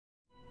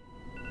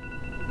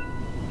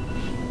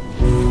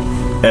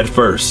At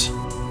first,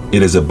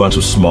 it is a bunch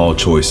of small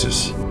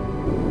choices.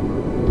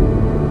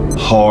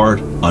 Hard,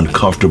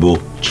 uncomfortable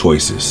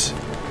choices.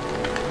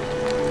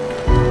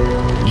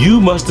 You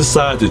must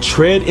decide to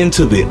tread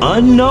into the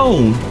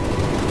unknown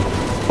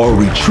or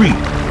retreat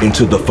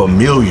into the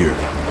familiar.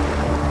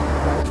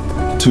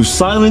 To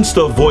silence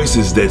the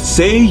voices that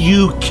say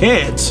you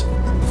can't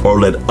or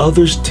let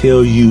others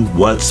tell you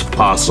what's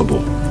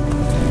possible.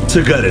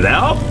 To gut it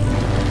out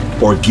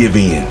or give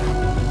in.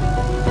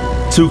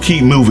 To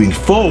keep moving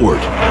forward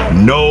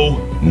no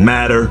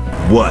matter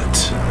what.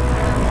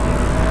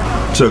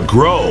 To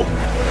grow.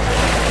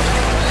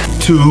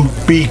 To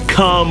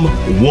become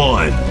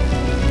one.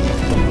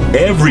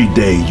 Every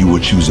day you will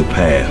choose a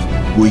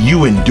path. Will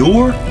you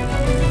endure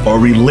or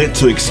relent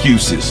to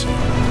excuses?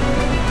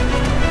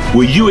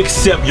 Will you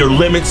accept your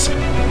limits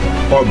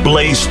or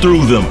blaze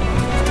through them?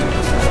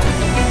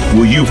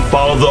 Will you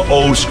follow the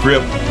old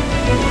script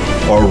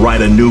or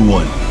write a new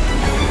one?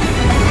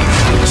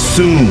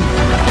 Soon,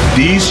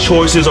 these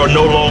choices are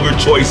no longer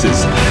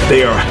choices.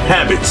 They are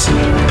habits,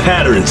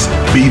 patterns,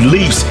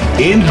 beliefs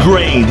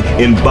ingrained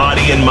in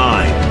body and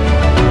mind.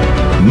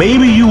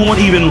 Maybe you won't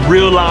even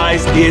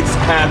realize it's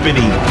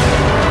happening,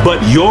 but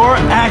your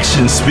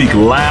actions speak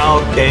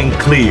loud and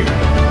clear.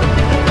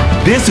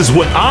 This is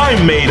what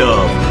I'm made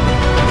of.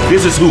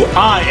 This is who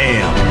I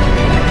am.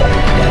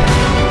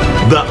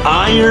 The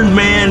Iron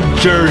Man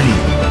journey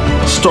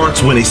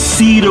starts when a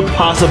seed of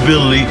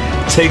possibility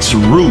takes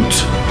root.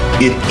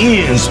 It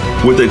ends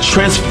with a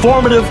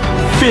transformative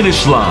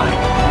finish line.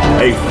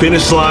 A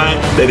finish line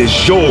that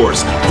is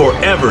yours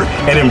forever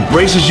and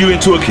embraces you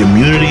into a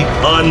community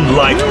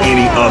unlike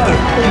any other.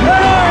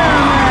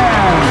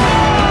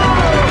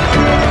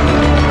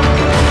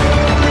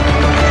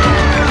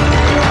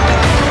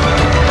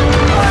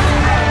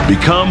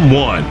 Become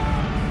one.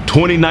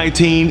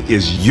 2019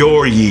 is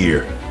your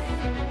year.